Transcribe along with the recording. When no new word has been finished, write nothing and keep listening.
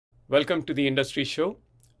Welcome to the Industry Show.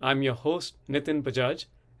 I'm your host, Nitin Bajaj,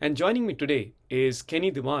 and joining me today is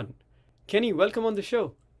Kenny Dewan. Kenny, welcome on the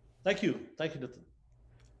show. Thank you. Thank you, Nathan.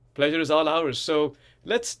 Pleasure is all ours. So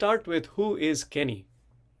let's start with who is Kenny?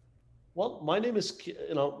 Well, my name is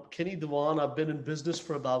Kenny Dewan. I've been in business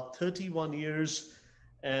for about 31 years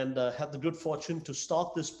and had the good fortune to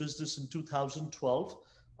start this business in 2012.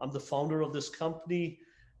 I'm the founder of this company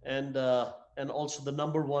and also the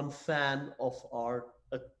number one fan of our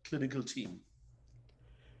clinical team.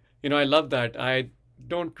 I love that. I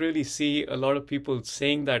don't really see a lot of people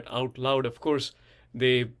saying that out loud. Of course,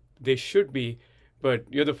 they should be, but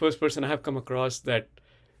you're the first person I have come across that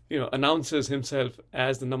announces himself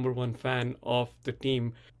as the number one fan of the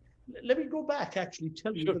team. Let me go back, actually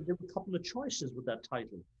tell you Sure. that there were a couple of choices with that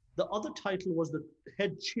title. The other title was the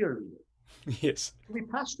head cheerleader. Yes. We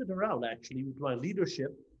passed it around actually with my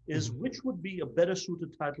leadership is Mhm. which would be a better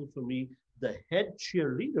suited title for me, the head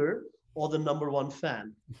cheerleader or the number one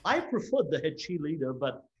fan. I preferred the head cheerleader,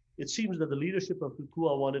 but it seems that the leadership of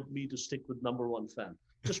Kukua wanted me to stick with number one fan.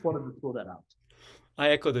 Just wanted to throw that out. I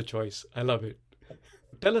echo the choice. I love it.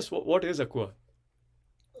 Tell us what is Aqua?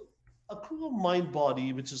 Akua Mind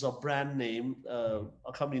Body, which is our brand name, Mhm.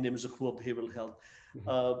 our company name is Akua Behavioral Health, Mhm.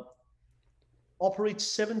 uh, operates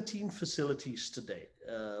 17 facilities today.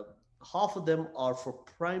 Half of them are for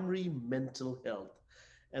primary mental health,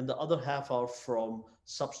 and the other half are from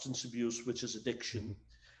substance abuse, which is addiction. Mhm.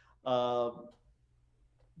 Uh,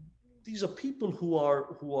 these are people who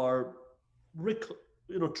are ric-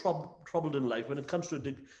 troubled in life. When it comes to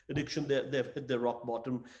addiction, they've hit their rock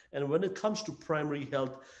bottom, and when it comes to primary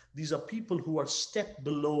health, these are people who are step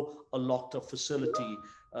below a locked up facility.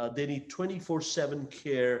 They need 24/7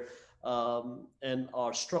 care, and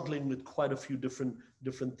are struggling with quite a few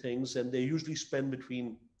different things, and they usually spend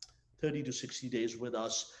between 30 to 60 days with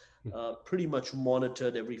us, pretty much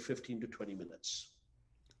monitored every 15 to 20 minutes.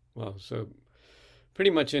 Wow. So pretty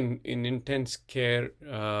much in intense care,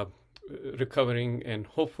 recovering, and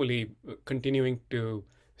hopefully continuing to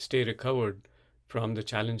stay recovered from the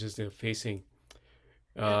challenges they're facing.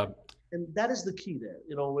 And, Uh, and that is the key there.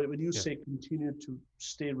 When you yeah. say continue to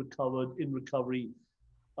stay recovered in recovery,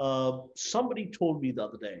 somebody told me the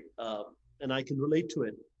other day, and I can relate to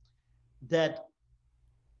it, that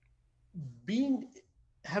being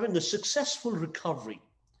having a successful recovery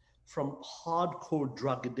from hardcore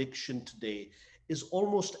drug addiction today is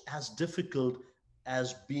almost as difficult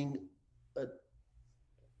as being uh,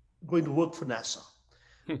 going to work for NASA.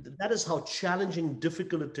 That is how challenging,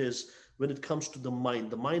 difficult it is when it comes to the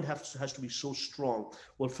mind. The mind has to be so strong.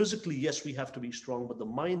 Well, physically, yes, we have to be strong, but the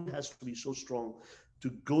mind has to be so strong to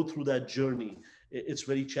go through that journey. It's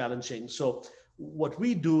very challenging. So, what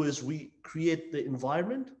we do is we create the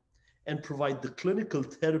environment and provide the clinical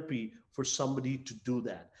therapy for somebody to do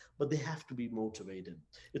that. But they have to be motivated.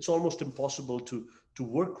 It's almost impossible to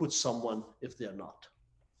work with someone if they're not.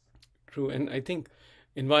 True. And I think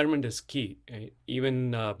environment is key.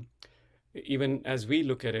 Even as we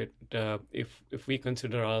look at it, if we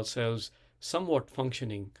consider ourselves somewhat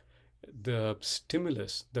functioning, the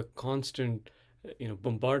stimulus, the constant,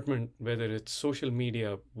 bombardment, whether it's social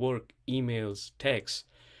media, work, emails, texts,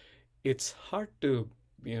 it's hard to,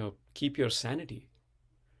 keep your sanity.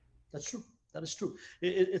 That's true. That is true.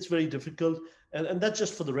 It's very difficult, and that's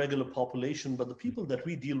just for the regular population. But the Mm. people that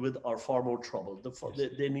we deal with are far more troubled.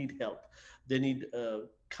 Yes. They need help. They need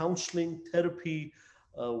counseling, therapy.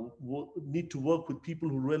 Need to work with people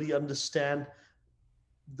who really understand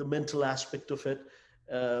the mental aspect of it.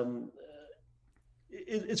 Um,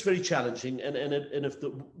 it's very challenging, and if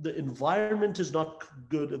the environment is not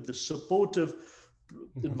good, if the supportive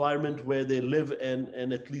Mhm. environment where they live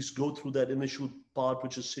and at least go through that initial part,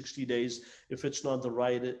 which is 60 days, if it's not the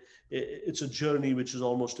right, it's a journey which is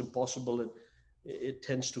almost impossible, and it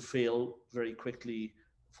tends to fail very quickly,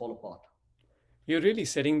 fall apart. You're really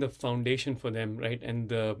setting the foundation for them, right? And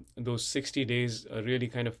those 60 days really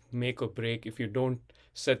kind of make or break. If you don't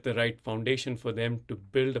set the right foundation for them to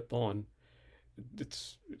build upon,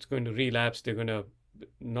 it's going to relapse. They're going to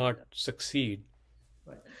not succeed.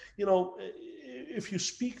 Right. If you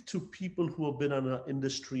speak to people who have been in an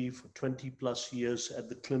industry for 20 plus years at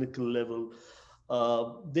the clinical level,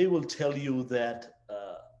 they will tell you that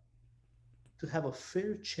to have a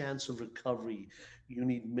fair chance of recovery, you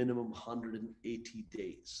need minimum 180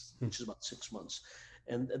 days, Hmm. which is about 6 months.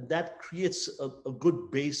 And that creates a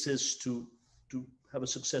good basis to have a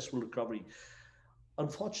successful recovery.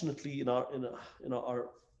 Unfortunately, in our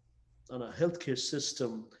healthcare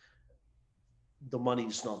system, the money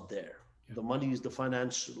is not there. Yeah. The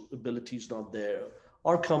financial ability is not there.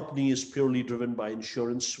 Our company is purely driven by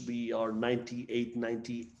insurance. We are 98,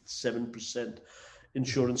 97% Mhm.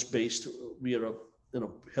 insurance based. We are a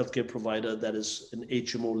healthcare provider that is an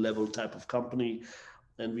HMO level type of company,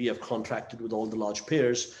 and we have contracted with all the large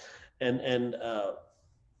payers. And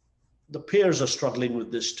the payers are struggling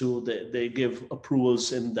with this too. They give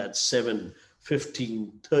approvals in that 7,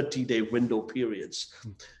 15, 30-day window periods,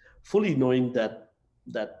 Mm. fully knowing that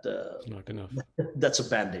It's not enough. that's a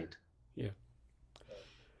band-aid. Yeah.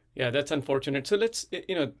 Yeah, that's unfortunate. So let's,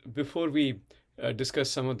 before we discuss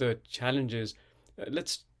some of the challenges,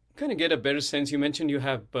 let's kind of get a better sense. You mentioned you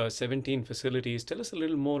have 17 facilities. Tell us a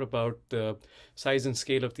little more about the size and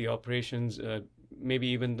scale of the operations, maybe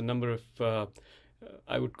even the number of,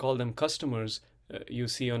 I would call them customers, you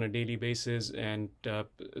see on a daily basis, and a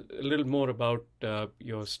little more about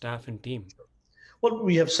your staff and team. Well,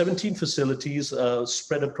 we have 17 facilities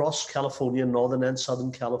spread across California, Northern and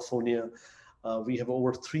Southern California. We have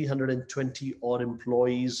over 320 odd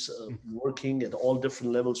employees working at all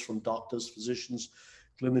different levels, from doctors, physicians,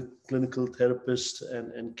 clinical therapists,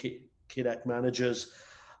 and KDAC managers.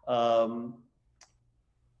 Um,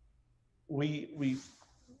 we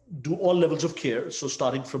do all levels of care. So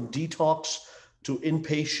starting from detox to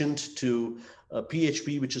inpatient to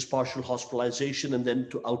PHP, which is partial hospitalization, and then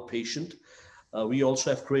to outpatient. We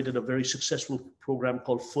also have created a very successful program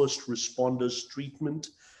called First Responders Treatment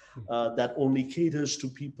that only caters to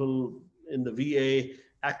people in the VA,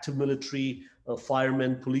 active military,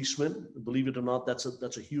 firemen, policemen. Believe it or not,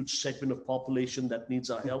 that's a huge segment of population that needs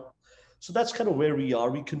our help. So that's kind of where we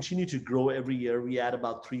are. We continue to grow every year. We add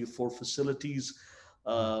about 3 or 4 facilities.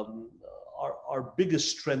 Um, our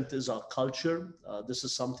biggest strength is our culture. This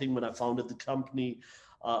is something when I founded the company,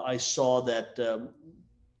 I saw that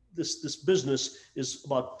this business is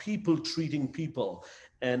about people treating people,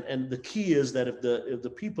 and the key is that if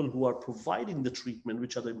the people who are providing the treatment,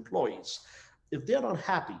 which are the employees, if they're not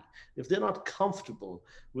happy, if they're not comfortable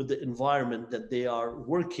with the environment that they are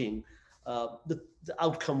working, the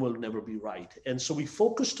outcome will never be right. And so we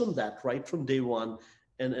focused on that right from day one.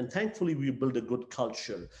 And thankfully, we build a good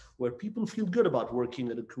culture where people feel good about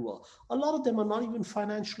working at Akua. A lot of them are not even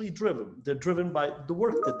financially driven. They're driven by the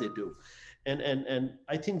work that they do. And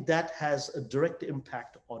I think that has a direct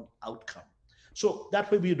impact on outcome. So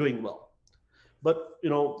that way we're doing well. But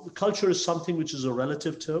the culture is something which is a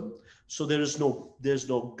relative term. So there's no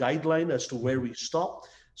guideline as to where Mhm. we stop.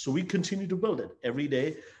 So we continue to build it every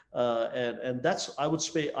day. And that's, I would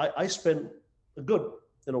say, I spend a good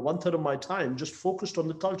 1/3 of my time just focused on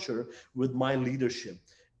the culture with my leadership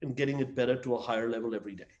and getting it better to a higher level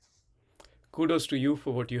every day. Kudos to you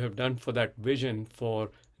for what you have done for that vision,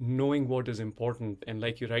 for knowing what is important. And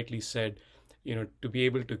like you rightly said, to be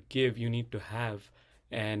able to give, you need to have.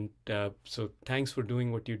 And so thanks for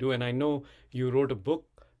doing what you do. And I know you wrote a book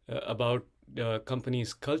about the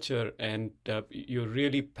company's culture, and you're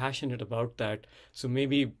really passionate about that. So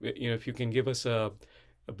maybe, if you can give us a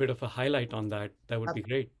bit of a highlight on that, that would be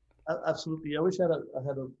great. Absolutely. I wish I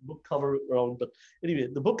had a book cover around, but anyway,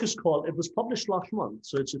 the book is called. It was published last month,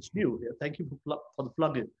 so it's new. Yeah, thank you for the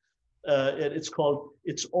plug-in. It's called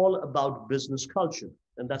 "It's All About Business Culture,"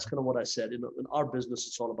 and that's kind of what I said. In our business,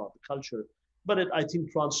 it's all about the culture, but it, I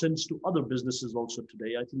think, transcends to other businesses also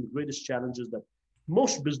today. I think the greatest challenges that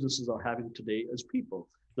most businesses are having today is people,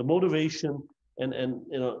 the motivation, and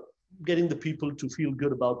getting the people to feel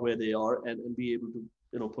good about where they are and be able to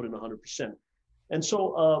put in 100%. And so,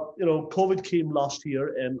 COVID came last year,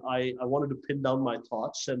 and I wanted to pin down my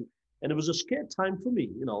thoughts, and it was a scared time for me.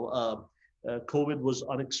 COVID was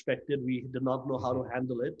unexpected. We did not know how Mhm. to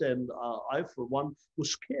handle it, and I, for one, was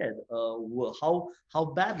scared. How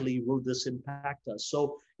badly will this impact us? So,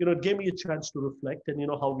 it gave me a chance to reflect, and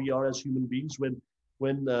how we are as human beings. When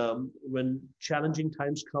challenging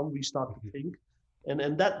times come, we start to Mhm. think,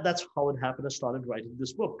 and that's how it happened. I started writing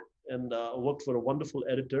this book, and worked for a wonderful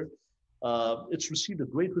editor. It's received a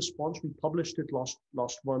great response. We published it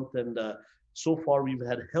last month, and so far we've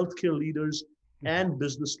had healthcare leaders Mhm. and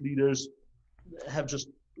business leaders have just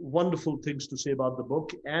wonderful things to say about the book,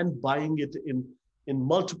 and buying it in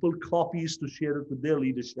multiple copies to share it with their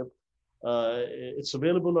leadership. It's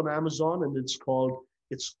available on Amazon, and it's called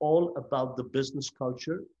 "It's All About the Business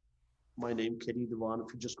Culture." My name, Kenny Dewan.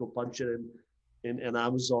 If you just go punch it in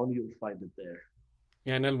Amazon, you'll find it there.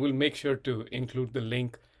 Yeah, and we'll make sure to include the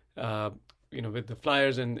link, uh, with the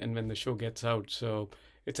flyers and when the show gets out. So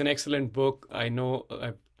it's an excellent book. I know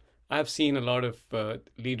I've seen a lot of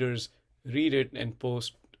leaders read it and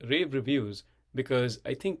post rave reviews, because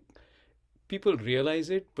I think people realize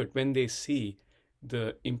it, but when they see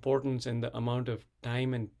the importance and the amount of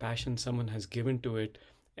time and passion someone has given to it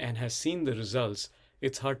and has seen the results,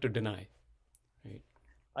 it's hard to deny, right?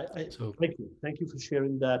 I So, thank you for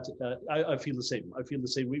sharing that. I feel the same. I feel the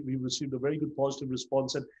same. We received a very good positive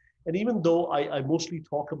response, and even though I mostly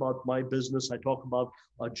talk about my business, I talk about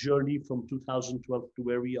our journey from 2012 to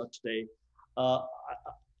where we are today.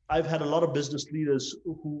 I've had a lot of business leaders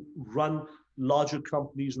who run larger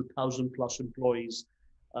companies with 1,000+ employees.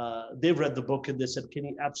 They've read the book and they said,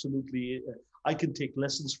 "Kenny, absolutely, I can take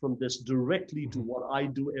lessons from this directly to mhm. what I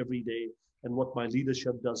do every day and what my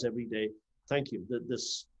leadership does every day." Thank you.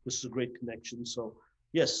 This is a great connection. So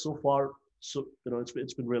yes, so far, so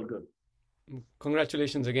it's been real good.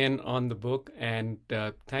 Congratulations again on the book, and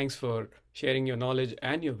thanks for sharing your knowledge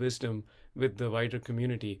and your wisdom with the wider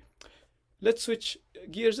community. Let's switch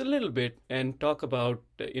gears a little bit and talk about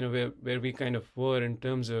where we kind of were in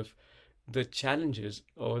terms of the challenges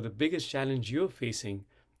or the biggest challenge you're facing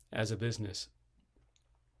as a business.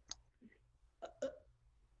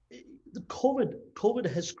 The COVID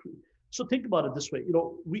has so think about it this way.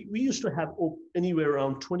 We used to have anywhere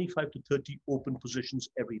around 25 to 30 open positions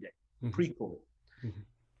every day Mhm, pre-COVID. mhm,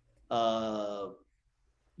 Uh,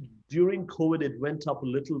 During COVID, it went up a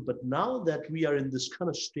little, but now that we are in this kind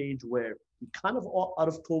of stage where we kind of out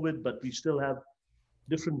of COVID, but we still have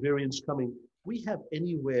different variants coming, we have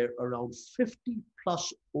anywhere around 50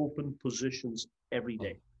 plus open positions every oh,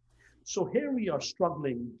 day. So here we are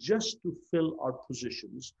struggling just to fill our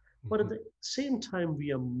positions, but at mhm, the same time,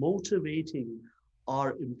 we are motivating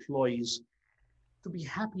our employees to be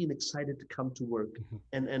happy and excited to come to work mhm,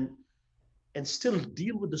 and and still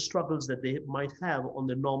deal with the struggles that they might have on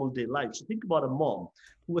their normal day life. So think about a mom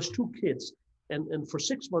who has two kids, and for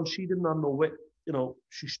 6 months she did not know whether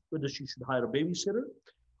she should hire a babysitter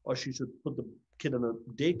or she should put the kid in a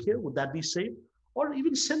daycare. mhm. Would that be safe? Or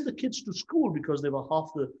even send the kids to school because there were half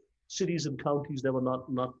the cities and counties that were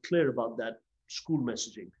not clear about that school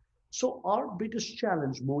messaging. So our biggest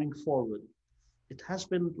challenge moving forward, it has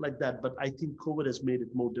been like that, but I think COVID has made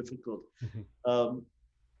it more difficult. Mhm. Um,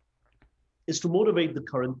 is to motivate the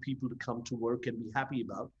current people to come to work and be happy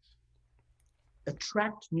about,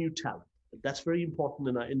 attract new talent. That's very important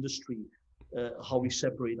in our industry, how we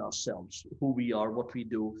separate ourselves, who we are, what we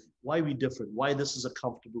do, why we different, why this is a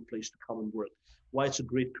comfortable place to come and work, why it's a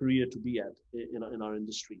great career to be at in our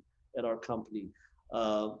industry, at our company.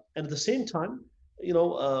 And at the same time, you know,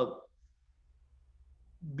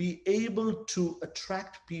 be able to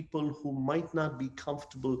attract people who might not be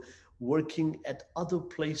comfortable working at other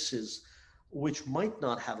places which might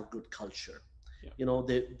not have a good culture. Yeah.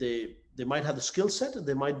 They might have the skill set and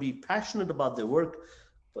they might be passionate about their work,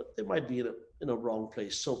 but they might be in a wrong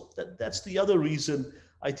place. So Mhm. that's the other reason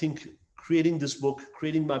I think creating this book,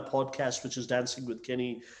 creating my podcast, which is Dancing with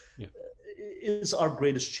Kenny, Yeah. is our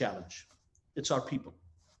greatest challenge. It's our people.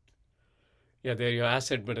 Yeah, they're your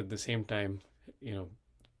asset, but at the same time,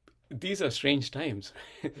 these are strange times.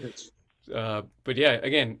 It's But yeah,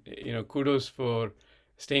 again, kudos for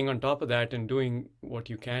staying on top of that and doing what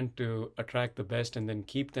you can to attract the best and then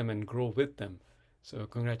keep them and grow with them. So,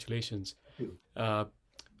 congratulations. Uh,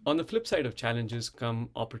 on the flip side of challenges come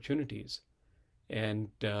opportunities. And,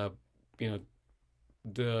 you know,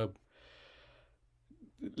 the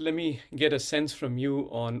let me get a sense from you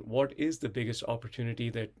on what is the biggest opportunity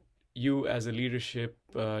that you as a leadership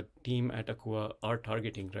team at Aqua are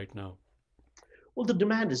targeting right now. Well, the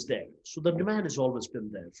demand is there. So the Yep. demand has always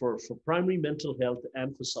been there for primary mental health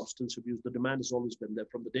and for substance abuse. The demand has always been there.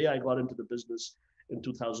 From the day I got into the business in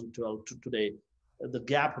 2012 to today, the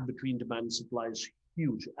gap between demand and supply is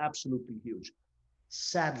huge, absolutely huge.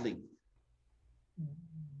 Sadly,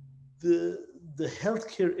 the the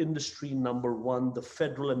healthcare industry, number one, the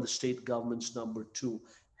federal and the state governments, number two,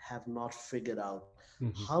 have not figured out Hmm.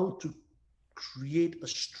 how to create a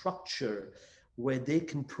structure where they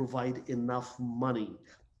can provide enough money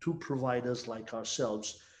to providers like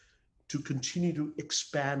ourselves to continue to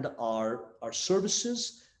expand our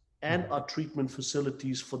services and Hmm. our treatment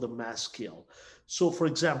facilities for the mass scale. So, for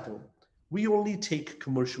example, we only take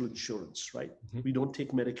commercial insurance, right? Hmm. We don't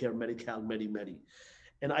take Medicare, Medi-Cal, Medi-Medi.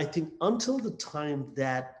 And I think until the time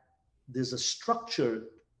that there's a structure,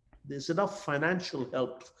 there's enough financial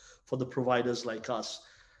help for the providers like us,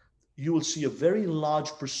 you will see a very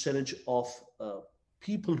large percentage of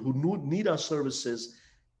people who need our services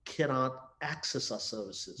cannot access our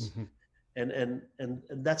services. Hmm.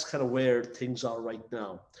 And that's kind of where things are right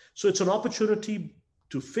now. So it's an opportunity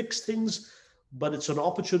to fix things, but it's an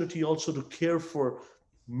opportunity also to care for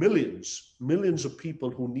millions of people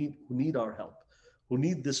who need our help, who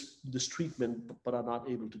need this treatment but are not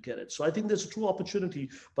able to get it. So I think there's a true opportunity,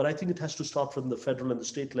 but I think it has to start from the federal and the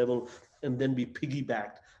state level and then be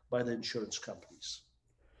piggybacked by the insurance companies.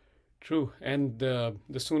 True. And the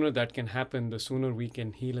sooner that can happen, the sooner we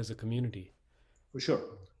can heal as a community. For sure,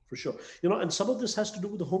 for sure. And some of this has to do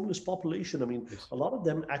with the homeless population. I mean, Yes, a lot of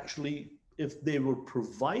them actually, if they were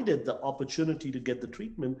provided the opportunity to get the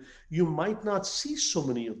treatment, you might not see so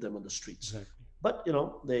many of them on the streets. exactly. But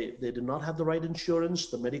they did not have the right insurance.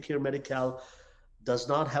 The Medicare Medi-Cal does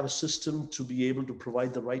not have a system to be able to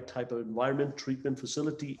provide the right type of environment, treatment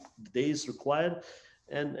facility, days required.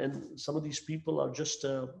 And some of these people are just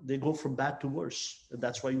they go from bad to worse, and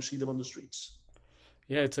that's why you see them on the streets.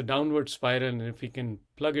 Yeah, it's a downward spiral, and if we can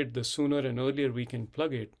plug it, the sooner and earlier we can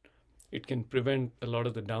plug it, it can prevent a lot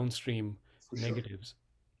of the downstream For sure, negatives.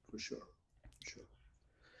 for sure, for sure.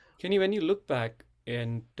 Kenny, when you look back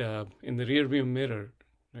and in the rearview mirror,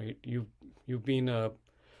 right? You've been a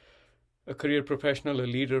career professional, a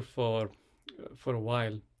leader for a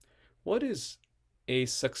while. What is a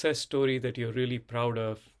success story that you're really proud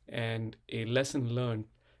of, and a lesson learned?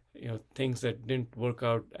 Things that didn't work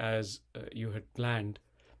out as you had planned.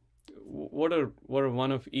 What are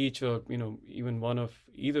one of each, or even one of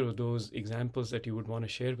either of those examples that you would want to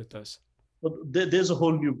share with us? But there's a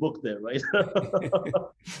whole new book there, right?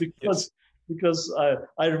 Yes. because because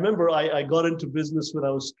I remember I got into business when I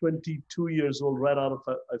was 22 years old, right out of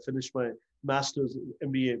I finished my master's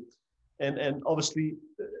MBA, and obviously,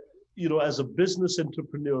 as a business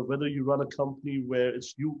entrepreneur, whether you run a company where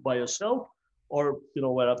it's you by yourself, or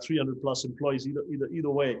where I have 300 plus employees, either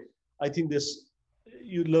way, I think this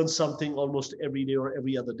you learn something almost every day or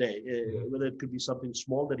every other day. Mhm. Whether it could be something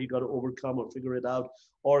small that you got to overcome or figure it out,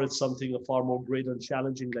 or it's something far more greater and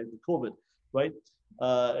challenging like the COVID, right?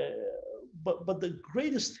 Uh, but the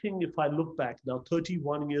greatest thing, if I look back now,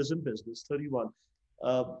 31 years in business, 31,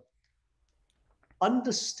 uh,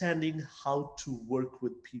 understanding how to work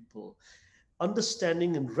with people,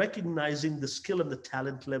 understanding and recognizing the skill and the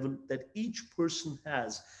talent level that each person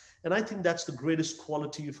has. And I think that's the greatest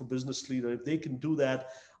quality of a business leader. If they can do that,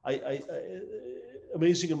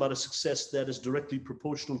 amazing amount of success that is directly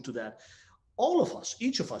proportional to that. All of us,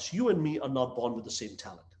 each of us, you and me, are not born with the same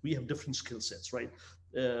talent. We have different skill sets, right?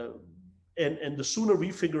 Uh, and the sooner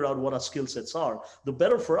we figure out what our skill sets are, the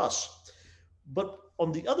better for us. But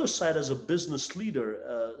on the other side, as a business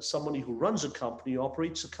leader, somebody who runs a company,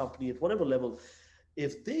 operates a company at whatever level,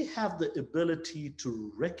 if they have the ability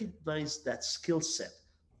to recognize that skill set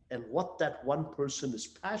and what that one person is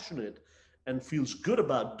passionate and feels good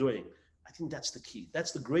about doing, I think that's the key.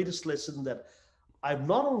 That's the greatest lesson that I've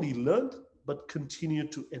not only learned, but continue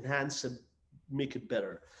to enhance and make it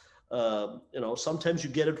better. Sometimes you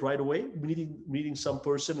get it right away, meeting some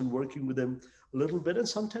person and working with them a little bit, and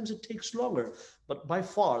sometimes it takes longer. But by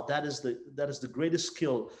far, that is the greatest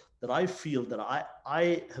skill that I feel that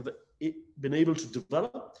I have been able to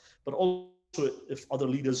develop. But also, if other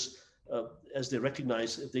leaders, as they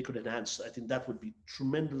recognize, if they could enhance, I think that would be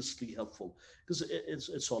tremendously helpful, because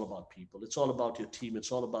it's all about people. It's all about your team.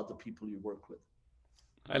 It's all about the people you work with.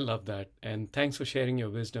 I love that. And thanks for sharing your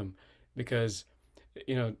wisdom, because,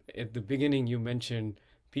 at the beginning you mentioned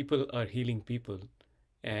people are healing people,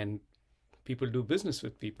 and people do business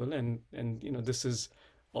with people, and this is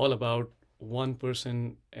all about one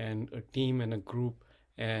person and a team and a group,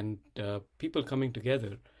 and people coming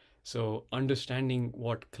together. So understanding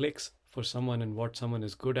what clicks for someone and what someone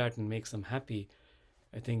is good at and makes them happy,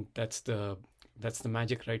 I think that's the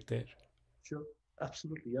magic right there. Sure,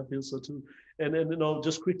 absolutely. I feel so too. And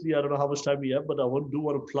just quickly, I don't know how much time we have, but I want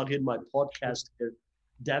to plug in my Sure. podcast here,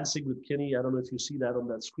 Dancing with Kenny. I don't know if you see that on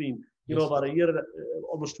that screen. Yes. About a year,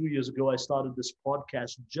 almost 2 years ago, I started this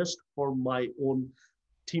podcast just for my own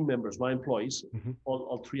team members, my employees, Hmm.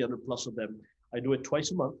 all 300 plus of them. I do it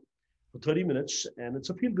twice a month for 30 minutes, and it's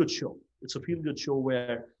a feel good show. It's a feel good show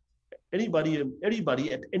where anybody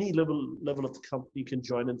at any level of the company can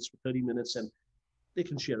join in for 30 minutes, and they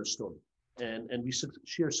can share a story, and we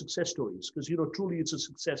share success stories, because truly it's a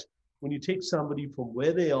success when you take somebody from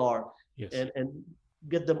where they are Yes. and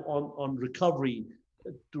get them on recovery,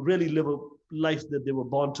 to really live a life that they were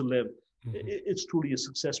born to live. Hmm. It's truly a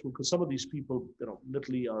successful, because some of these people,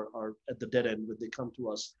 literally are at the dead end when they come to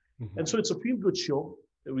us. Hmm. And so it's a feel good show.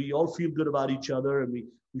 We all feel good about each other, and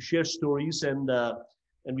we share stories, and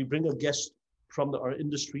we bring a guest from our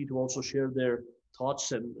industry to also share their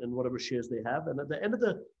thoughts and whatever shares they have. And at the end of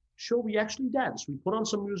the show, we actually dance. We put on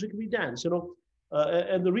some music and we dance.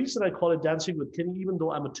 And the reason I call it Dancing with Kenny, even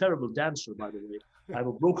though I'm a terrible dancer, by the way, I have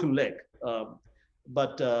a broken leg.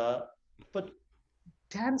 But but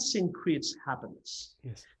dancing creates happiness,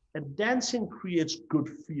 Yes. and dancing creates good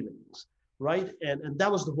feelings, right? And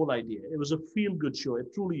that was the whole idea. It was a feel good show.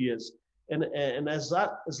 It truly is. And as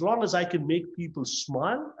long as I can make people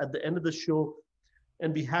smile at the end of the show,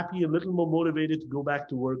 and be happy, a little more motivated to go back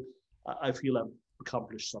to work, I feel I've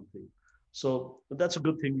accomplished something. So that's a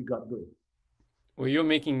good thing we got going. Well, you're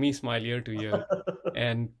making me smile ear to ear.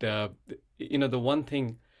 And, the one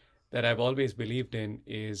thing that I've always believed in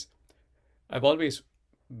is I've always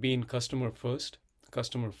been customer first,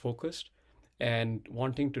 customer focused, and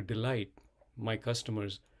wanting to delight my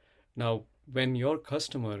customers. Now, when your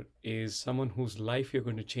customer is someone whose life you're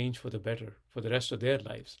going to change for the better for the rest of their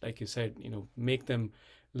lives, like you said, make them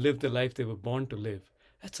live the life they were born to live,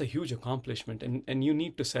 that's a huge accomplishment. And you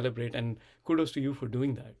need to celebrate. And kudos to you for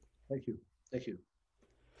doing that. Thank you. Thank you.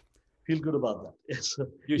 Feel good about that. Yes.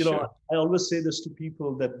 You You know, should. I always say this to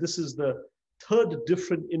people that this is the third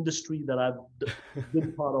different industry that I've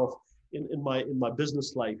been part of in my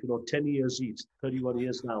business life. 10 years each, 31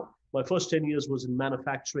 years now. My first 10 years was in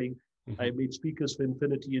manufacturing. Hmm. I made speakers for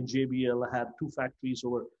Infinity and JBL. I had two factories,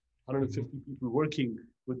 over Hmm. 150 people working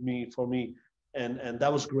with me for me. And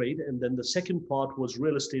that was great. And then the second part was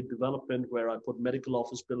real estate development, where I put medical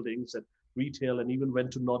office buildings and retail, and even went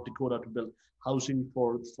to North Dakota to build housing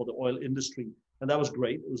for the oil industry. And that was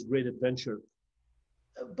great. It was a great adventure.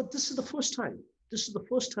 But this is the first time. This is the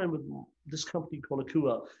first time with this company called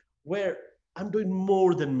Akua where I'm doing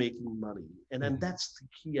more than making money, and Hmm. that's the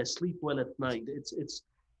key. I sleep well at night.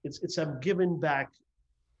 It's I'm giving back,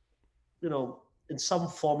 in some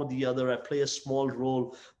form or the other. I play a small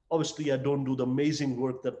role. Obviously, I don't do the amazing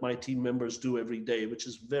work that my team members do every day, which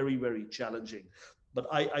is very, very challenging. But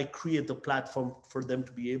I create the platform for them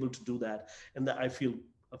to be able to do that, and that I feel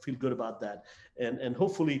good about that. And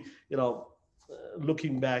hopefully,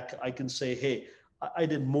 looking back, I can say, hey, I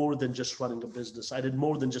did more than just running a business. I did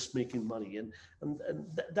more than just making money, and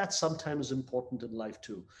that's sometimes important in life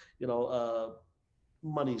too.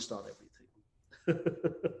 Money is not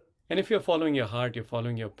everything. And if you're following your heart, you're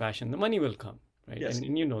following your passion, the money will come, right? Yes,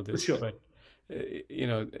 And you know for this, sure. but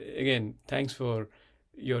uh, again, thanks for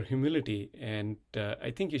your humility, and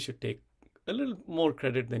I think you should take a little more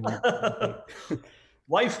credit than you take.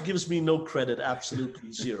 Wife gives me no credit,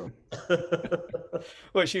 absolutely zero.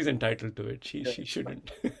 Well, she's entitled to it. She Yeah. she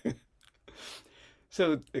shouldn't.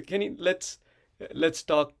 So, Kenny, let's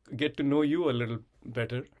talk, get to know you a little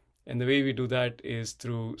better, and the way we do that is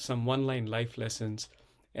through some one-line life lessons,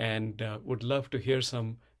 and would love to hear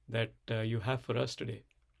some that you have for us today.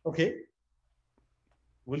 Okay.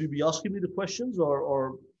 Will you be asking me the questions,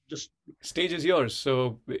 or just Stage is yours.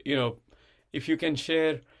 So, if you can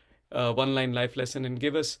share one line life lesson and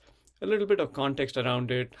give us a little bit of context around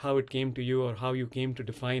it, how it came to you, or how you came to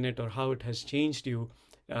define it, or how it has changed you.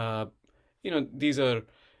 Uh, these are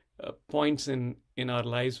points in our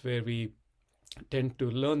lives where we tend to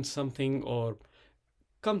learn something or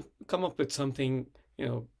come up with something,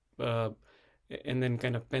 and then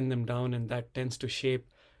kind of pen them down, and that tends to shape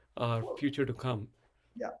our future to come.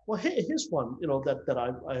 yeah. Well, here's one,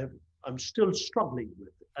 that I'm still struggling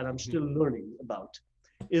with, and I'm Mhm. still learning about,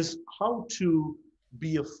 is how to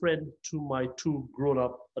be a friend to my two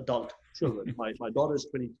grown-up adult children. My daughter is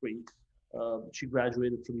 23. She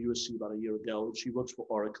graduated from USC about a year ago. She works for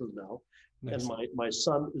Oracle now, and Nice. my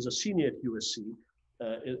son is a senior at USC.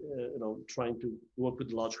 Trying to work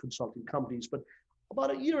with large consulting companies. But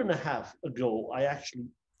about a year and a half ago, I actually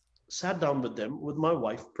sat down with them, with my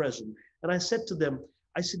wife present, and I said to them,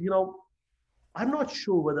 I said, I'm not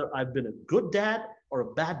sure whether I've been a good dad or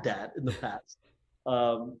a bad dad in the past.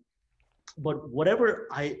 Um, but whatever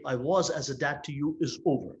I was as a dad to you is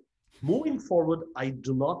over. Moving forward, I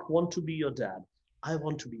do not want to be your dad. I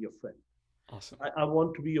want to be your friend. Awesome. I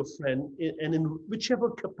want to be your friend, and in whichever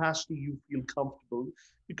capacity you feel comfortable,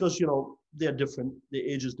 because they're different, their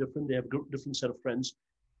age is different, they have different set of friends,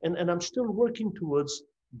 and I'm still working towards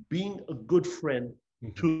being a good friend Hmm.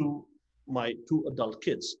 to my two adult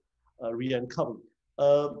kids, Ria and Kavi.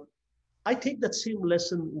 Uh, I take that same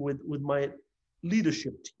lesson with my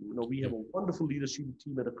leadership team. We Yeah. have a wonderful leadership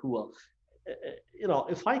team at Akua.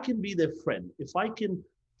 If I can be their friend, if I can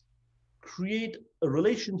create a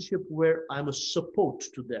relationship where I'm a support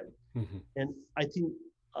to them. Hmm. And I think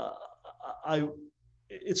uh, I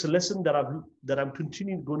it's a lesson that I'm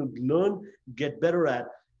continuing going to learn, get better at.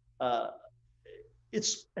 Uh,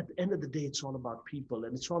 it's at the end of the day, it's all about people,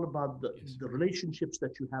 and it's all about the, Yes. the relationships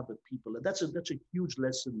that you have with people, and that's a huge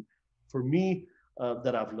lesson for me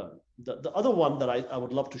that I've learned. The other one that I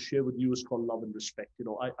would love to share with you is called love and respect.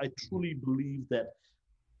 I Hmm. truly believe that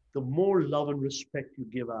the more love and respect you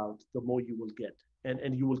give out, the more you will get.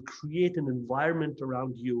 And you will create an environment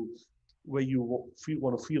around you where you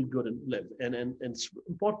want to feel good and live. And it's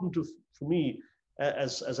important for me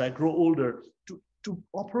as I grow older to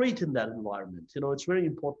operate in that environment. It's very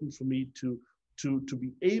important for me to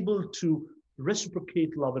be able to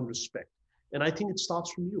reciprocate love and respect. And I think it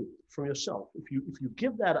starts from you, from yourself. If you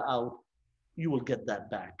give that out, you will get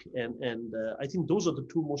that back. And I think those are the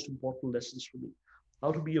two most important lessons for me: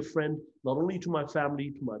 how to be a friend, not only to my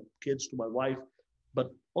family, to my kids, to my wife,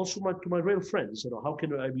 but also to my real friends. How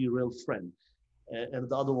can I be a real friend? And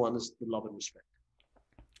the other one is the love and respect.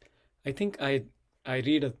 I think I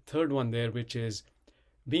read a third one there, which is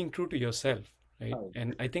being true to yourself, right? Oh,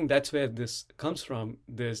 And I think that's where this comes from.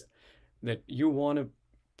 This that you want to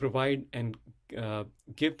provide and uh,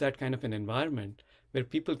 give that kind of an environment where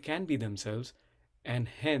people can be themselves, and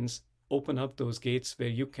hence open up those gates where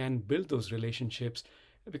you can build those relationships.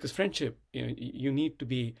 Because friendship, you need to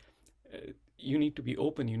be you need to be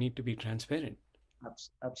open, you need to be transparent.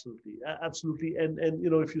 absolutely, absolutely. And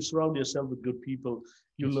if you surround yourself with good people,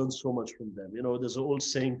 you Yes, learn so much from them. There's an old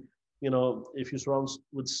saying, if you surround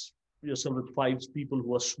yourself with five people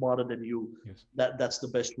who are smarter than you, yes. that's the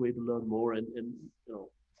best way to learn more. And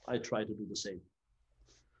I try to do the same.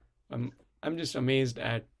 I'm I'm just amazed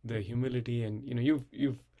at the humility, and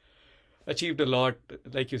you've achieved a lot.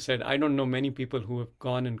 Like you said, I don't know many people who have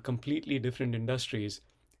gone in completely different industries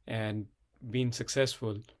and been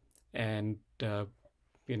successful. And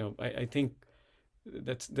I think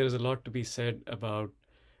there's a lot to be said about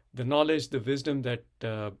the knowledge, the wisdom that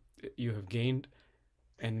you have gained.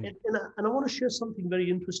 And And I want to share something very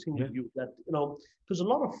interesting with yeah, you that, because a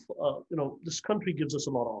lot of, this country gives us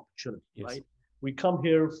a lot of opportunity, yes, right? We come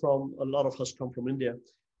here from, a lot of us come from India,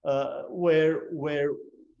 where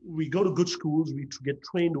we go to good schools, we get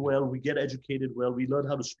trained well, we get educated well, we learn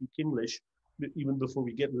how to speak English even before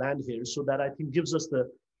we get land here. So that, I think, gives us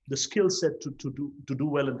the skill set to do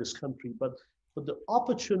well in this country. But the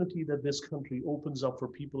opportunity that this country opens up for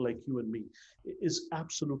people like you and me is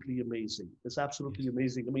absolutely amazing. It's absolutely yes,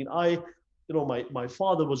 amazing. I mean, my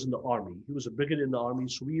father was in the army. He was a brigadier in the army,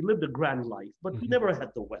 so we lived a grand life, but we hmm, never had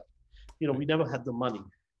the wealth. We right, never had the money.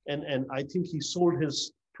 And I think he sold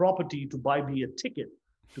his property to buy me a ticket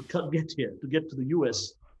to get here, to get to the wow,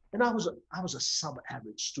 US. And I was a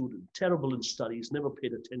sub-average student, terrible in studies, never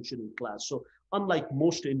paid attention in class. So unlike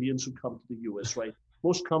most Indians who come to the US, right?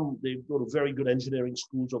 Most come, they go to very good engineering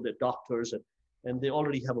schools, or they're doctors, and they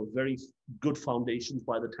already have a very good foundations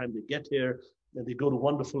by the time they get here. And they go to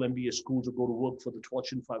wonderful MBA schools or go to work for the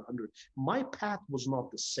Fortune 500. My path was not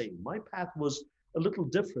the same. My path was a little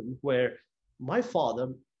different, where my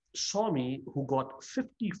father saw me, who got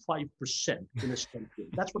 55% in his country.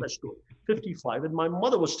 That's what I scored, 55. And my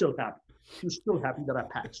mother was still happy. She was still happy that I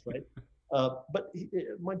passed, right? But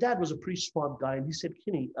my dad was a pretty smart guy, and he said,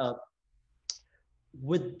 Kinney,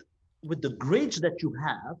 with with the grades that you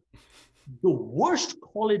have, the worst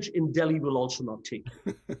college in Delhi will also not take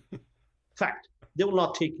you. Fact, they will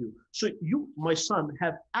not take you. So you, my son,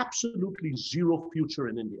 have absolutely zero future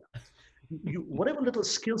in India. Whatever little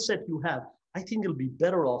skill set you have, I think you'll be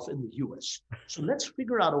better off in the US. So let's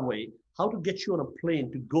figure out a way how to get you on a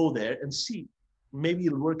plane to go there and see. Maybe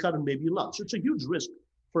it'll work out and maybe it'll not. So it's a huge risk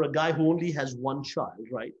for a guy who only has one child,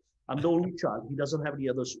 right? I'm the only child. He doesn't have any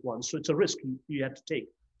other ones. So it's a risk he had to take.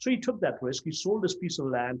 So he took that risk. He sold this piece of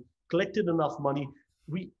land, collected enough money.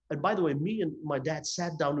 And by the way, me and my dad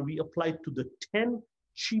sat down and we applied to the 10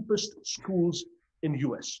 cheapest schools in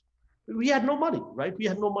US. We had no money, right? We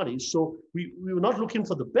had no money. So we were not looking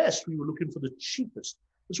for the best, we were looking for the cheapest.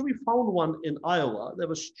 And so we found one in Iowa that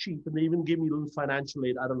was cheap, and they even gave me a little financial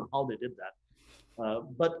aid. I don't know how they did that.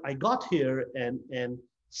 But I got here, and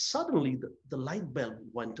suddenly the light bulb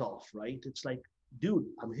went off, right? It's like, dude,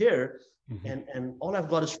 I'm here, hmm, and all I've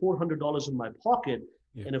got is $400 in my pocket.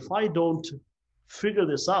 yeah, And if I don't figure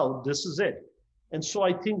this out, this is it. And so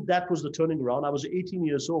I think that was the turning around. I was 18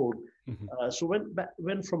 years old. hmm, So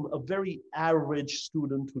went from a very average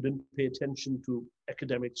student who didn't pay attention to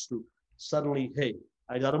academics to suddenly, hey,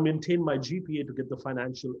 I got to maintain my GPA to get the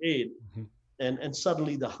financial aid, hmm, and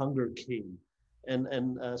suddenly the hunger came,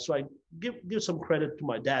 and so I give some credit to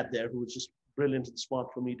my dad there, who was just brilliant and smart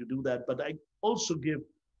for me to do that. But I also give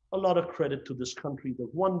a lot of credit to this country, the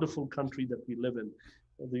wonderful country that we live in,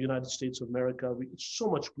 the United States of America. So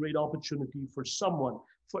much great opportunity for someone,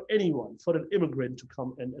 for anyone, for an immigrant to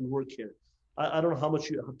come and work here. I don't know how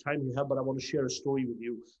much time you have, but I want to share a story with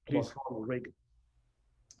you about please, Ronald Reagan.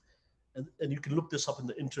 And you can look this up in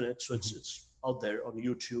the internet, so hmm, it's out there on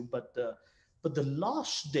YouTube. But the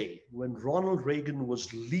last day when Ronald Reagan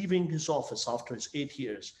was leaving his office after his 8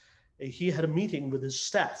 years, he had a meeting with his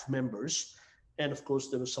staff members, and of course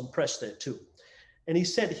there was some press there too. And he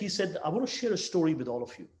said, I want to share a story with all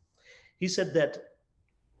of you. He said that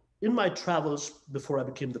in my travels before I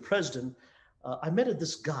became the president, I met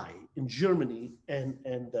this guy in Germany, and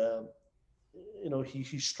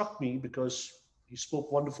he struck me because he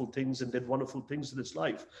spoke wonderful things and did wonderful things in his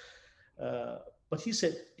life. Uh, but he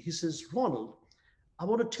says, Ronald, I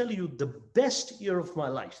want to tell you the best year of my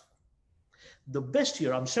life. The best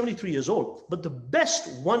year, I'm 73 years old, but the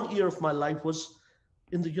best 1 year of my life was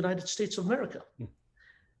in the United States of America. Hmm.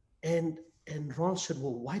 And and Ron said,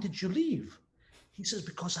 well, why did you leave? He says,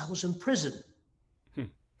 because I was in prison. Hmm.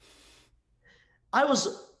 I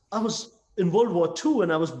was in World War II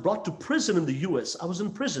and I was brought to prison in the US. I was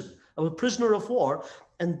in prison. I was a prisoner of war.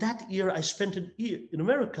 And that year I spent in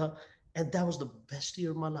America, and that was the best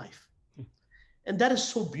year of my life. Hmm. And that is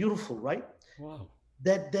so beautiful, right? Wow.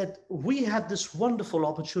 That we have this wonderful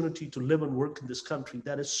opportunity to live and work in this country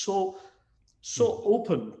that is Hmm. so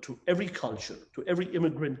open to every culture, to every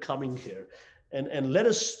immigrant coming here, and let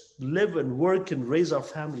us live and work and raise our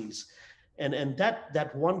families. And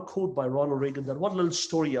that one quote by Ronald Reagan, that one little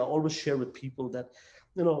story I always share with people, that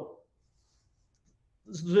you know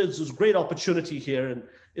there's this great opportunity here, and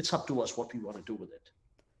it's up to us what we want to do with it.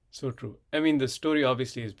 So true. I mean, the story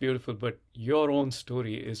obviously is beautiful, but your own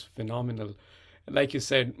story is phenomenal. Like you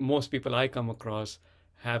said, most people I come across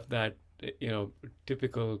have that,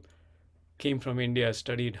 typical came from India,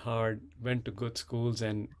 studied hard, went to good schools,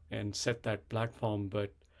 and set that platform.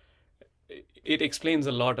 But it explains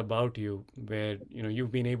a lot about you, where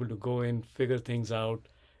you've been able to go in, figure things out,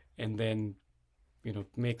 and then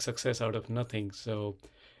make success out of nothing. So,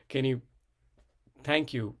 can you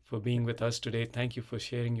thank you for being with us today? Thank you for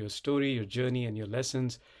sharing your story, your journey, and your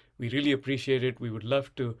lessons. We really appreciate it. We would love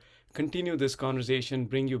to continue this conversation,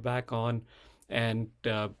 bring you back on, and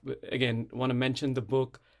again, want to mention the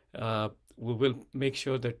book. We will make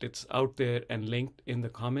sure that it's out there and linked in the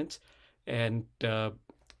comments. And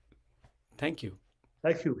thank you.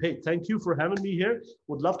 Thank you. Hey, thank you for having me here.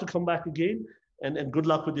 Would love to come back again, and good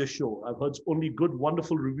luck with your show. I've heard only good,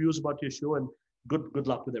 wonderful reviews about your show, and good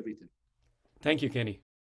luck with everything. Thank you, Kenny.